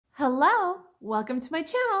Hello, welcome to my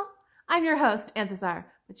channel. I'm your host, Anthezar,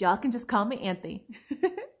 but y'all can just call me Anthy.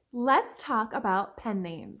 Let's talk about pen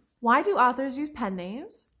names. Why do authors use pen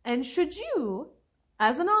names? And should you,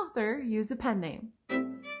 as an author, use a pen name?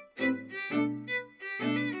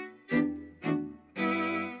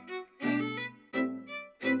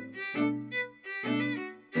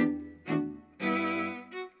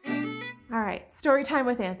 All right, story time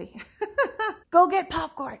with Anthy. Go get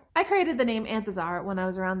popcorn. I created the name Anthezar when I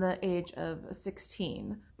was around the age of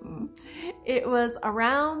 16. It was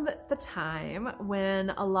around the time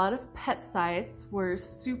when a lot of pet sites were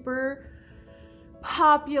super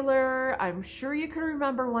popular. I'm sure you can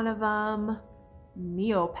remember one of them,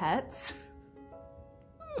 Neopets.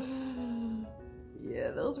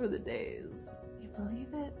 Yeah, those were the days. Can you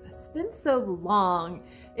believe it? It's been so long.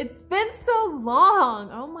 It's been so long.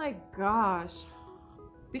 Oh my gosh.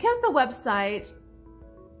 Because the website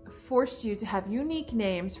forced you to have unique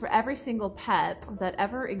names for every single pet that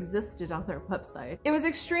ever existed on their website, it was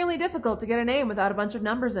extremely difficult to get a name without a bunch of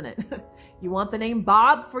numbers in it. You want the name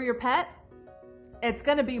Bob for your pet? It's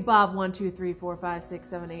gonna be Bob 1, 2, 3, 4, 5, 6,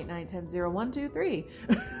 7, 8, 9, 10, 0, 1, 2, 3.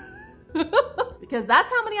 Because that's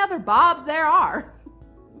how many other Bobs there are.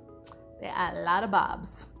 There are a lot of Bobs.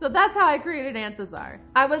 So that's how I created Anthezar.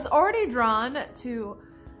 I was already drawn to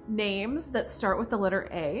names that start with the letter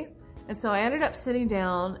A. And so I ended up sitting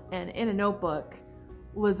down and in a notebook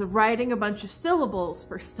was writing a bunch of syllables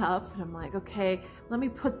for stuff. And I'm like, okay, let me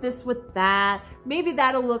put this with that. Maybe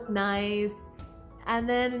that'll look nice. And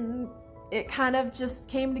then it kind of just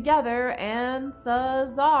came together,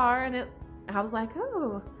 Anthezar, and I was like,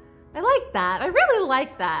 oh, I like that. I really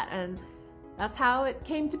like that. And that's how it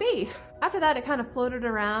came to be. After that, it kind of floated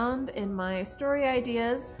around in my story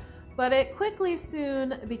ideas, but it quickly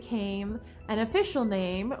soon became an official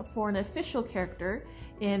name for an official character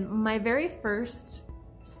in my very first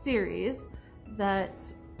series that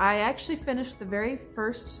I actually finished the very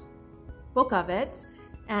first book of it.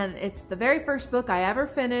 And it's the very first book I ever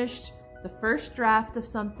finished, the first draft of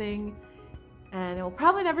something, and it will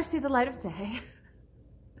probably never see the light of day.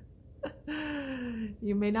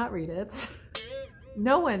 You may not read it.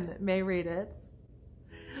 No one may read it.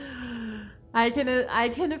 I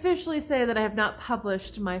can officially say that I have not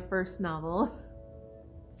published my first novel.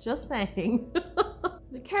 Just saying.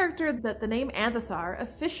 The character that the name Anthezar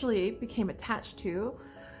officially became attached to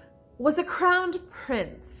was a crowned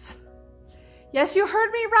prince. Yes, you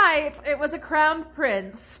heard me right. It was a crowned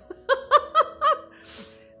prince.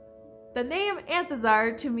 The name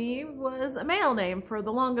Anthezar to me was a male name for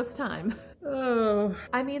the longest time. Oh.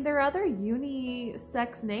 I mean, there are other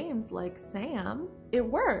unisex names like Sam. It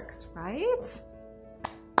works, right?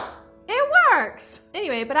 It works!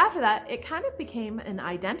 Anyway, but after that, it kind of became an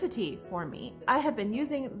identity for me. I have been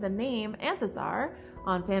using the name Anthezar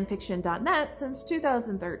on fanfiction.net since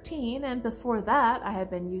 2013, and before that, I had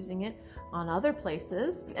been using it on other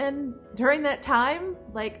places. And during that time,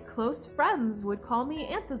 like, close friends would call me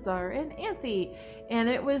Anthezar and Anthy, and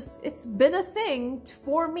it's been a thing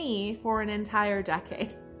for me for an entire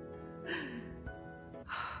decade.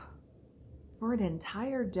 For an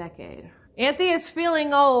entire decade. Anthy is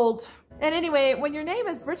feeling old. And anyway, when your name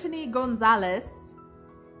is Brittany Gonzalez,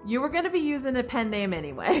 you were gonna be using a pen name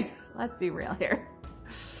anyway. Let's be real here.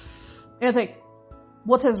 Anthy,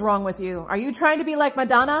 what is wrong with you? Are you trying to be like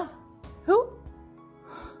Madonna? Who?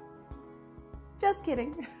 Just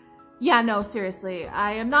kidding. Yeah, no, seriously.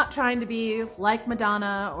 I am not trying to be like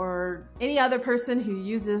Madonna or any other person who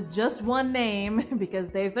uses just one name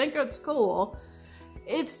because they think it's cool.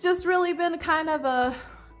 It's just really been kind of a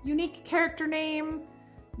unique character name,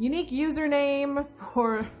 unique username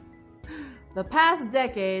for the past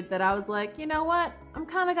decade that I was like, you know what? I'm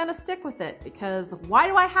kind of gonna stick with it because why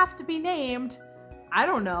do I have to be named, I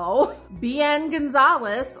don't know, Bien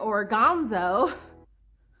Gonzalez or Gonzo?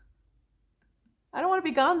 I don't want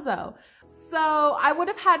to be Gonzo. So I would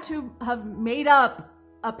have had to have made up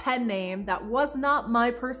a pen name that was not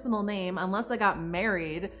my personal name unless I got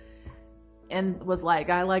married and was like,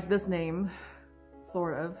 I like this name,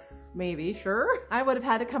 sort of. Maybe, sure. I would have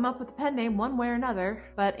had to come up with a pen name one way or another,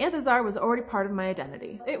 but Anthezar was already part of my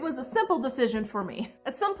identity. It was a simple decision for me.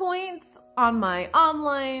 At some point on my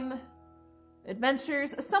online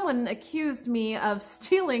adventures, someone accused me of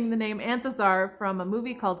stealing the name Anthezar from a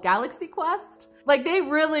movie called Galaxy Quest. Like, they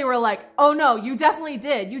really were like, oh no, you definitely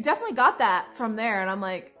did. You definitely got that from there. And I'm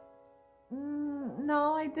like,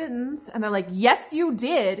 no, I didn't. And they're like, yes, you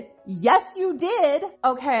did. Yes, you did.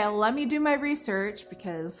 Okay, let me do my research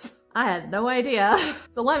because I had no idea.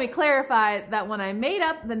 So let me clarify that when I made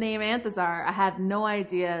up the name Anthezar, I had no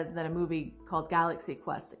idea that a movie called Galaxy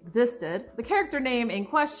Quest existed. The character name in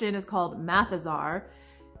question is called Anthezar.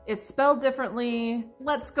 It's spelled differently.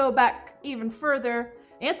 Let's go back even further.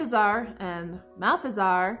 Anthezar and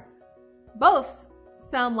Malthazar both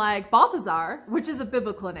sound like Balthazar, which is a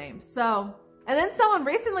biblical name. So, and then someone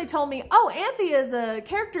recently told me, oh, Anthy is a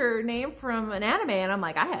character name from an anime. And I'm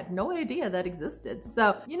like, I had no idea that existed.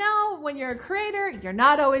 So, you know, when you're a creator, you're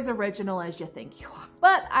not always original as you think you are.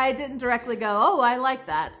 But I didn't directly go, oh, I like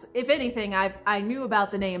that. If anything, I knew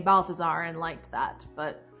about the name Balthazar and liked that,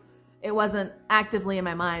 but it wasn't actively in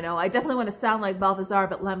my mind. Oh, I definitely want to sound like Balthazar,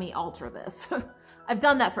 but let me alter this. I've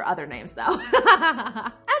done that for other names though. End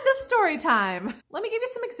of story time. Let me give you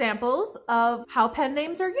some examples of how pen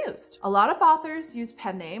names are used. A lot of authors use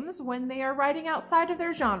pen names when they are writing outside of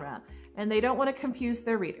their genre and they don't want to confuse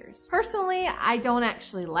their readers. Personally, I don't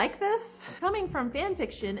actually like this. Coming from fan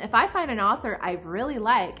fiction, if I find an author I really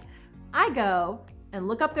like, I go and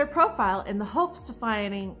look up their profile in the hopes to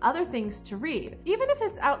finding other things to read. Even if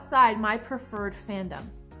it's outside my preferred fandom,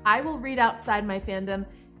 I will read outside my fandom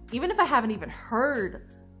even if I haven't even heard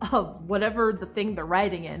of whatever the thing they're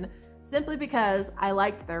writing in, simply because I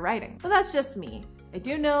liked their writing. But that's just me. I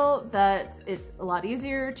do know that it's a lot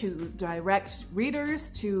easier to direct readers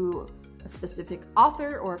to a specific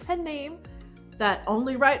author or pen name that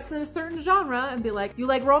only writes in a certain genre and be like, you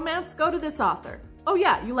like romance? Go to this author. Oh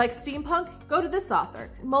yeah, you like steampunk? Go to this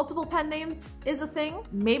author. Multiple pen names is a thing.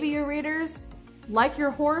 Maybe your readers like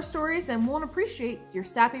your horror stories and won't appreciate your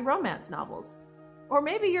sappy romance novels. Or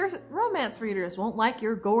maybe your romance readers won't like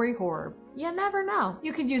your gory horror. You never know.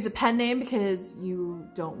 You can use a pen name because you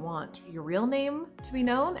don't want your real name to be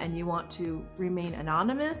known and you want to remain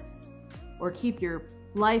anonymous or keep your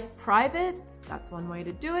life private. That's one way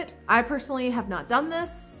to do it. I personally have not done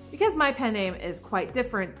this because my pen name is quite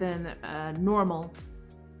different than a normal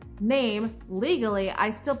name. Legally,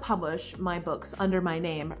 I still publish my books under my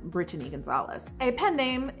name, Brittany Gonzalez. A pen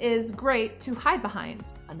name is great to hide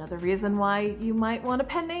behind. Another reason why you might want a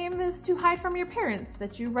pen name is to hide from your parents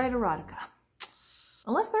that you write erotica.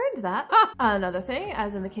 Unless they're into that. Another thing,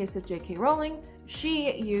 as in the case of J.K. Rowling,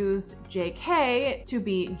 she used J.K. to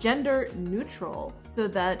be gender neutral so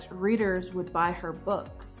that readers would buy her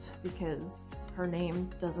books because her name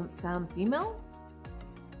doesn't sound female.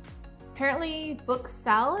 Apparently, books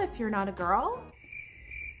sell if you're not a girl.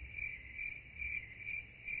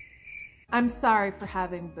 I'm sorry for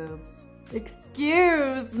having boobs.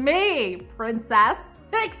 Excuse me, princess.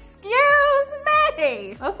 Excuse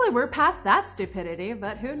me! Hopefully we're past that stupidity,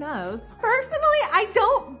 but who knows? Personally, I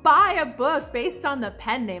don't buy a book based on the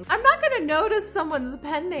pen name. I'm not gonna notice someone's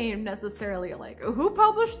pen name necessarily, like, who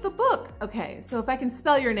published the book? Okay, so if I can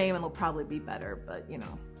spell your name, it'll probably be better, but you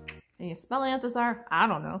know. Can you spell Anthezar? I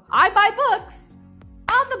don't know. I buy books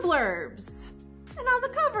on the blurbs and on the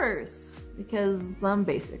covers because I'm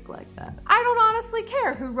basic like that. I don't honestly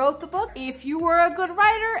care who wrote the book. If you were a good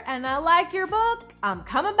writer and I like your book, I'm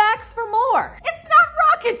coming back for more. It's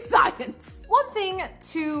not rocket science. One thing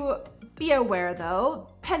to be aware though,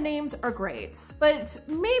 pen names are great, but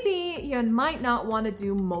maybe you might not want to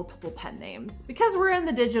do multiple pen names because we're in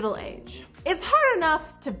the digital age. It's hard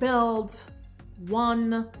enough to build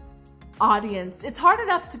one audience. It's hard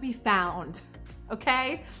enough to be found,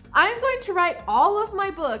 okay? I'm going to write all of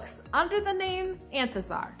my books under the name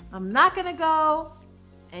Anthezar. I'm not gonna go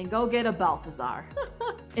get a Balthazar.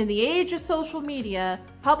 In the age of social media,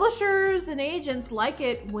 publishers and agents like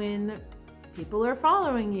it when people are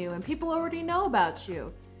following you and people already know about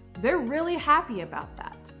you. They're really happy about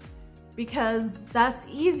that because that's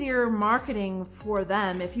easier marketing for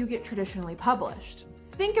them if you get traditionally published.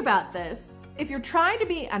 Think about this. If you're trying to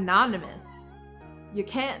be anonymous, you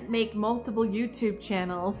can't make multiple YouTube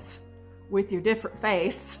channels with your different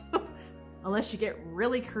face unless you get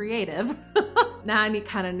really creative. Now I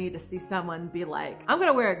kind of need to see someone be like, I'm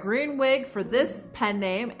gonna wear a green wig for this pen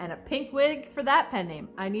name and a pink wig for that pen name.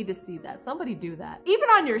 I need to see that. Somebody do that. Even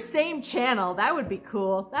on your same channel, that would be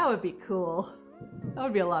cool. That would be cool. That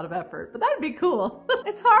would be a lot of effort, but that would be cool.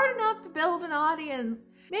 It's hard enough to build an audience.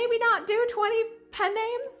 Maybe not do 20 pen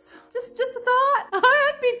names? Just a thought.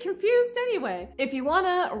 I'd be confused anyway. If you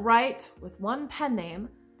wanna write with one pen name,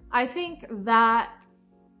 I think that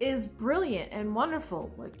is brilliant and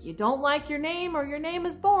wonderful. Like, you don't like your name or your name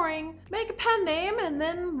is boring, make a pen name and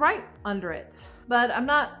then write under it. But I'm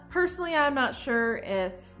not sure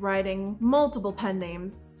if writing multiple pen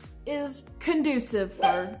names is conducive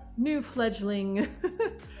for new fledgling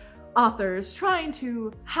authors trying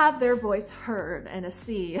to have their voice heard in a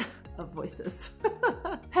sea of voices.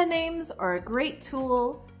 Pen names are a great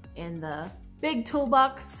tool in the big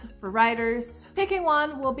toolbox for writers. Picking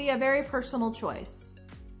one will be a very personal choice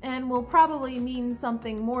and will probably mean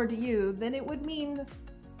something more to you than it would mean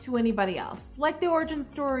to anybody else, like the origin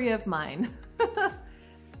story of mine.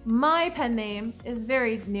 My pen name is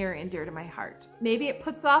very near and dear to my heart. Maybe it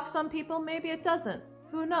puts off some people, maybe it doesn't.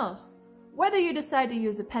 Who knows? Whether you decide to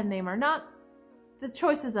use a pen name or not, the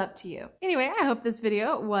choice is up to you. Anyway, I hope this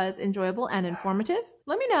video was enjoyable and informative.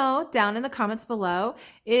 Let me know down in the comments below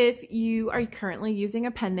if you are currently using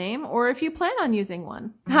a pen name or if you plan on using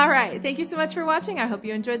one. All right, thank you so much for watching. I hope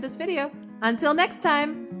you enjoyed this video. Until next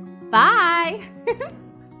time, bye!